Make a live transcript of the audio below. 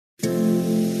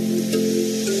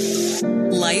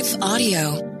Life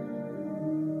Audio.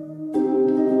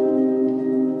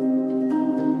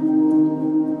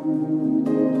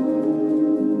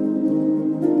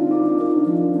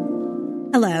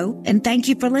 Hello, and thank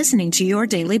you for listening to Your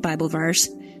Daily Bible Verse,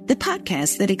 the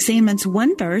podcast that examines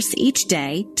one verse each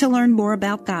day to learn more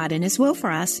about God and His will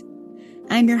for us.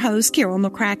 I'm your host, Carol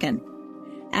McCracken.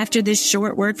 After this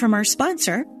short word from our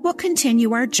sponsor, we'll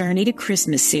continue our Journey to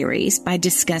Christmas series by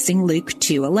discussing Luke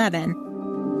 2:11.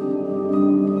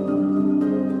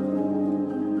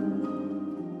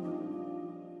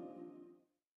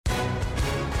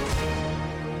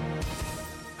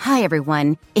 Hi,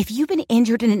 everyone. If you've been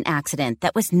injured in an accident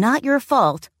that was not your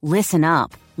fault, listen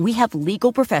up. We have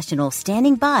legal professionals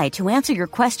standing by to answer your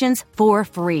questions for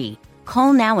free.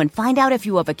 Call now and find out if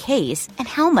you have a case and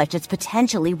how much it's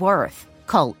potentially worth.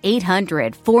 Call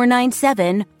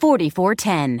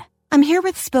 800-497-4410. I'm here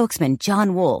with spokesman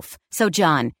John Wolf. So,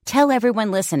 John, tell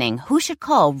everyone listening who should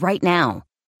call right now.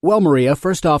 Well, Maria,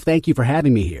 first off, thank you for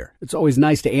having me here. It's always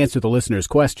nice to answer the listeners'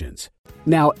 questions.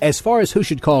 Now, as far as who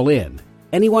should call in,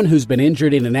 anyone who's been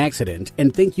injured in an accident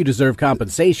and think you deserve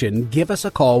compensation, give us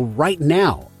a call right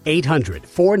now.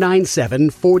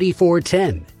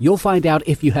 800-497-4410. You'll find out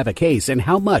if you have a case and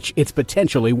how much it's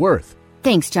potentially worth.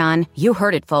 Thanks, John. You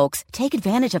heard it, folks. Take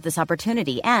advantage of this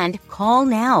opportunity and call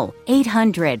now.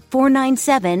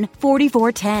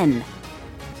 800-497-4410.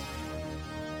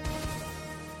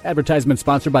 Advertisement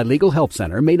sponsored by Legal Help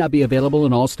Center. May not be available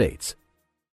in all states.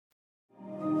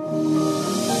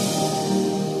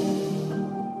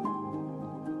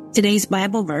 Today's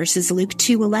Bible verse is Luke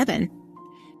 2:11.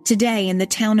 Today in the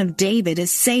town of David, a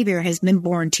Savior has been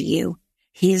born to you.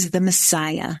 He is the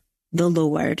Messiah, the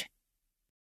Lord.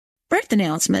 Birth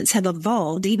announcements have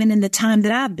evolved even in the time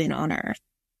that I've been on earth.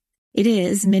 It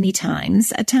is, many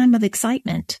times, a time of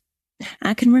excitement.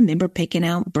 I can remember picking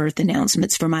out birth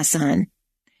announcements for my son.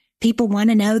 People want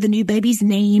to know the new baby's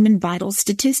name and vital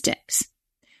statistics.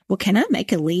 Well, can I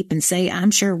make a leap and say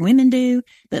I'm sure women do,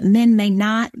 but men may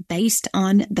not, based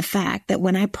on the fact that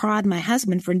when I prod my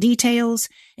husband for details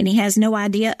and he has no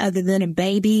idea other than a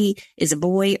baby is a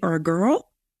boy or a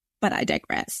girl? But I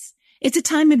digress. It's a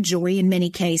time of joy in many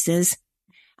cases.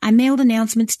 I mailed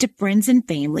announcements to friends and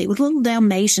family with little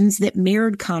Dalmatians that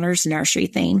mirrored Connor's nursery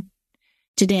theme.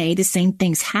 Today, the same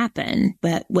things happen,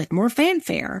 but with more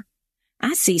fanfare.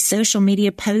 I see social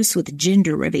media posts with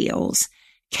gender reveals.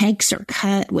 Cakes are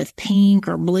cut with pink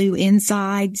or blue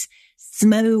insides.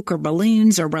 Smoke or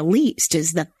balloons are released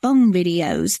as the phone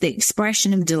videos, the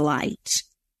expression of delight.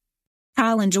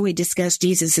 Kyle and Joy discussed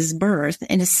Jesus' birth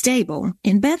in a stable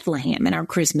in Bethlehem in our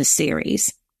Christmas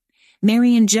series.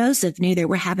 Mary and Joseph knew they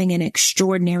were having an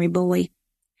extraordinary boy.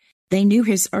 They knew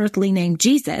his earthly name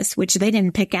Jesus, which they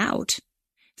didn't pick out.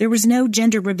 There was no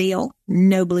gender reveal,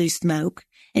 no blue smoke,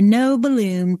 and no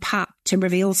balloon popped to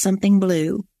reveal something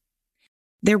blue.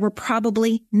 There were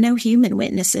probably no human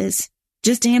witnesses,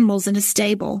 just animals in a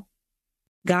stable.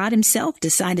 God himself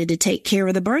decided to take care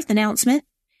of the birth announcement.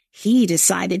 He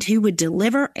decided who would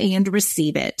deliver and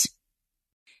receive it.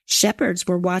 Shepherds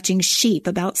were watching sheep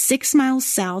about 6 miles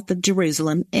south of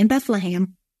Jerusalem in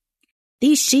Bethlehem.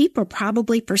 These sheep were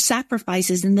probably for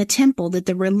sacrifices in the temple that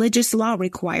the religious law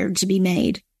required to be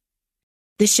made.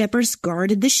 The shepherds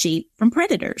guarded the sheep from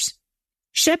predators.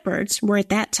 Shepherds were at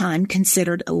that time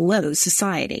considered a low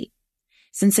society.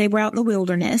 Since they were out in the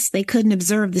wilderness, they couldn't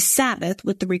observe the Sabbath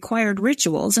with the required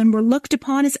rituals and were looked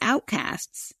upon as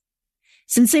outcasts.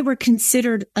 Since they were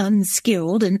considered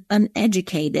unskilled and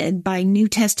uneducated by New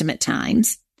Testament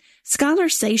times,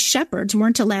 scholars say shepherds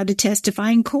weren't allowed to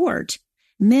testify in court.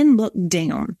 Men looked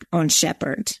down on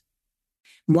shepherds.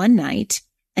 One night,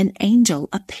 an angel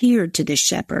appeared to the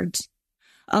shepherds.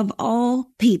 Of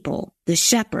all people, the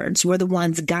shepherds were the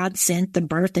ones God sent the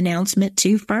birth announcement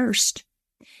to first.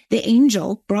 The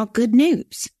angel brought good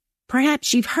news.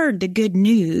 Perhaps you've heard the good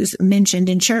news mentioned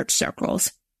in church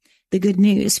circles. The good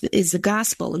news is the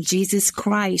gospel of Jesus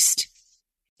Christ.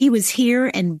 He was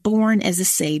here and born as a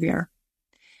Savior.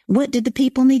 What did the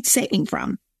people need saving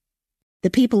from? The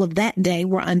people of that day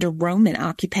were under Roman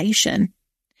occupation.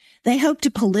 They hoped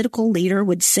a political leader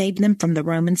would save them from the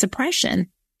Romans'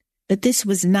 oppression. But this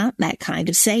was not that kind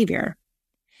of Savior.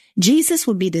 Jesus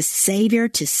would be the Savior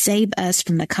to save us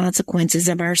from the consequences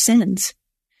of our sins.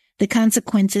 The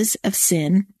consequences of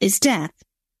sin is death.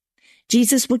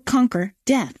 Jesus would conquer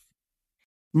death.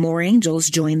 More angels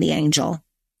joined the angel.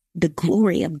 The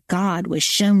glory of God was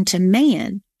shown to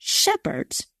man,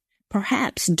 shepherds,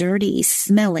 perhaps dirty,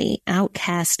 smelly,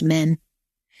 outcast men.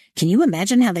 Can you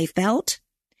imagine how they felt?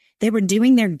 They were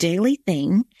doing their daily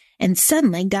thing, and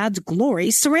suddenly God's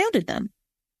glory surrounded them.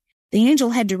 The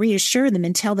angel had to reassure them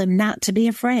and tell them not to be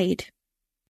afraid.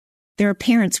 Their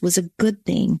appearance was a good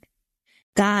thing.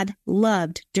 God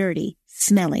loved dirty,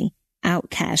 smelly,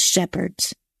 outcast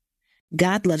shepherds.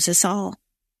 God loves us all.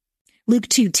 Luke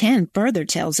 2:10 further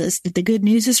tells us that the good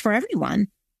news is for everyone.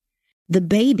 The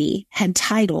baby had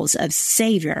titles of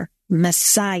Savior,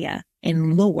 Messiah,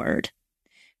 and Lord.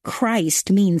 Christ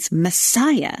means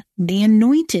Messiah, the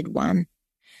anointed one.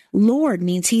 Lord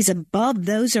means he's above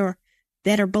those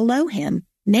that are below him,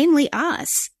 namely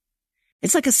us.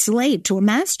 It's like a slave to a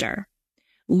master.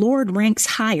 Lord ranks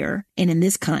higher, and in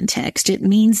this context, it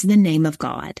means the name of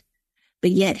God.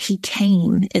 But yet he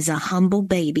came as a humble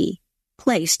baby,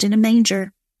 placed in a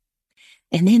manger.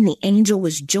 And then the angel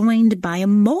was joined by a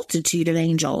multitude of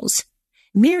angels.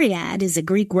 Myriad is a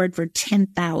Greek word for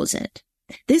 10,000.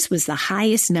 This was the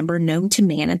highest number known to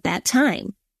man at that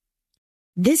time.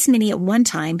 This many at one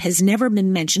time has never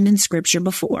been mentioned in Scripture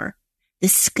before. The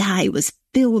sky was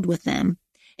filled with them,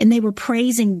 and they were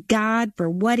praising God for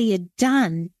what he had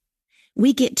done.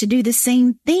 We get to do the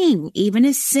same thing, even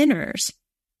as sinners.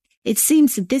 It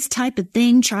seems that this type of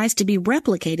thing tries to be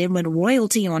replicated when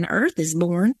royalty on earth is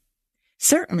born.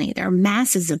 Certainly, there are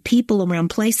masses of people around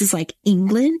places like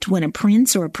England when a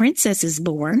prince or a princess is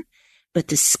born, but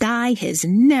the sky has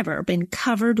never been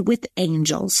covered with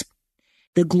angels.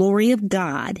 The glory of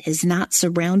God has not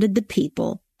surrounded the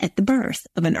people at the birth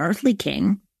of an earthly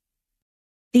king.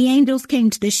 The angels came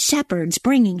to the shepherds,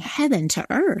 bringing heaven to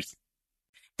earth.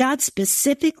 God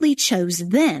specifically chose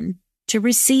them to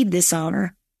receive this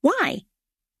honor. Why?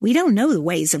 We don't know the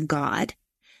ways of God,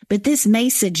 but this may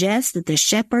suggest that the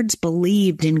shepherds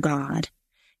believed in God.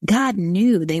 God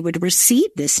knew they would receive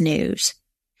this news.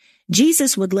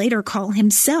 Jesus would later call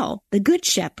himself the Good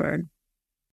Shepherd.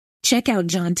 Check out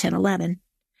John 10:11.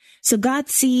 So God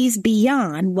sees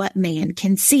beyond what man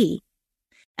can see.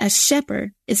 A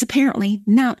shepherd is apparently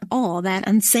not all that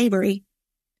unsavory.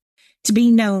 To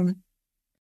be known,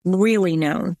 really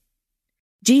known,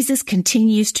 Jesus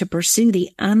continues to pursue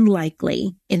the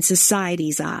unlikely in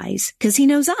society's eyes because he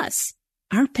knows us,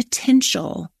 our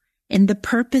potential, and the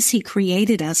purpose he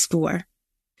created us for.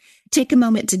 Take a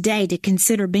moment today to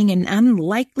consider being an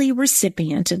unlikely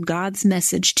recipient of God's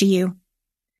message to you.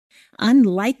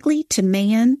 Unlikely to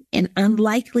man and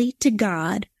unlikely to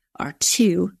God are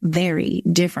two very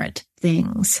different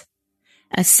things.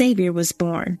 A Savior was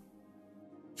born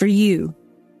for you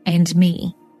and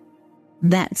me.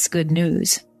 That's good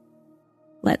news.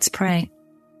 Let's pray.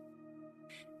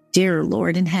 Dear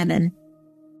Lord in heaven,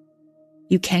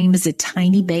 you came as a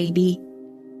tiny baby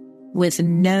with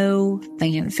no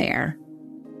fanfare.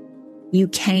 You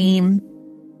came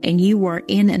and you were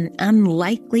in an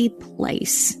unlikely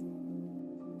place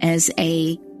as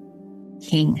a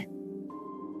king.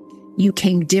 You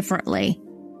came differently.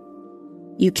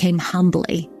 You came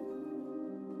humbly.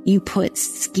 You put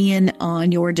skin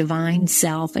on your divine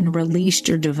self and released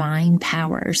your divine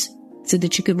powers so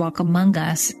that you could walk among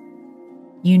us.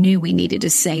 You knew we needed a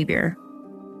Savior.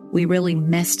 We really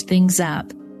messed things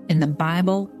up, and the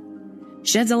Bible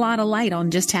sheds a lot of light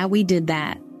on just how we did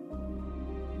that.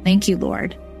 Thank you,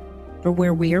 Lord, for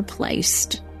where we are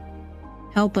placed.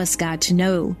 Help us, God, to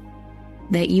know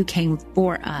that you came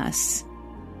for us.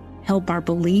 Help our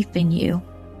belief in you.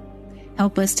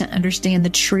 Help us to understand the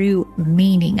true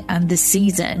meaning of the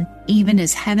season, even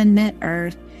as heaven met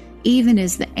earth, even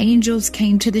as the angels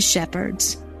came to the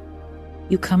shepherds.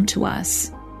 You come to us,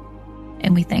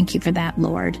 and we thank you for that,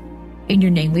 Lord. In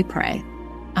your name we pray.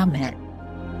 Amen.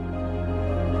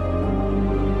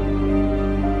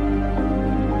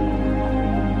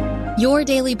 Your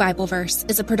Daily Bible Verse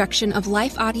is a production of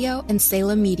Life Audio and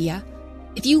Salem Media.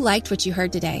 If you liked what you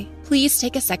heard today, please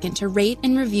take a second to rate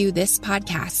and review this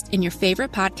podcast in your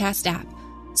favorite podcast app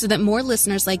so that more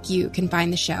listeners like you can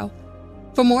find the show.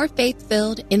 For more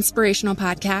faith-filled, inspirational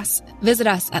podcasts, visit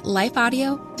us at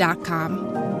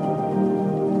lifeaudio.com.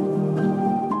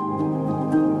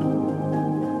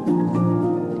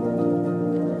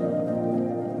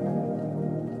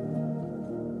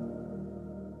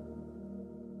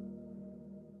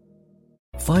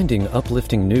 Finding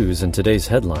uplifting news in today's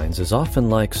headlines is often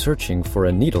like searching for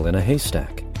a needle in a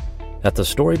haystack. At the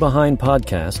Story Behind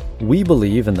podcast, we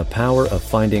believe in the power of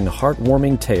finding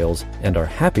heartwarming tales and are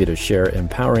happy to share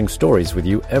empowering stories with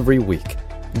you every week.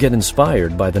 Get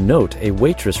inspired by the note a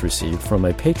waitress received from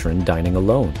a patron dining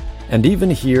alone, and even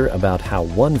hear about how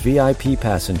one VIP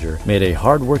passenger made a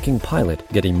hardworking pilot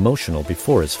get emotional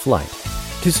before his flight.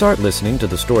 To start listening to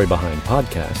the Story Behind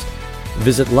podcast,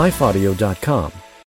 visit lifeaudio.com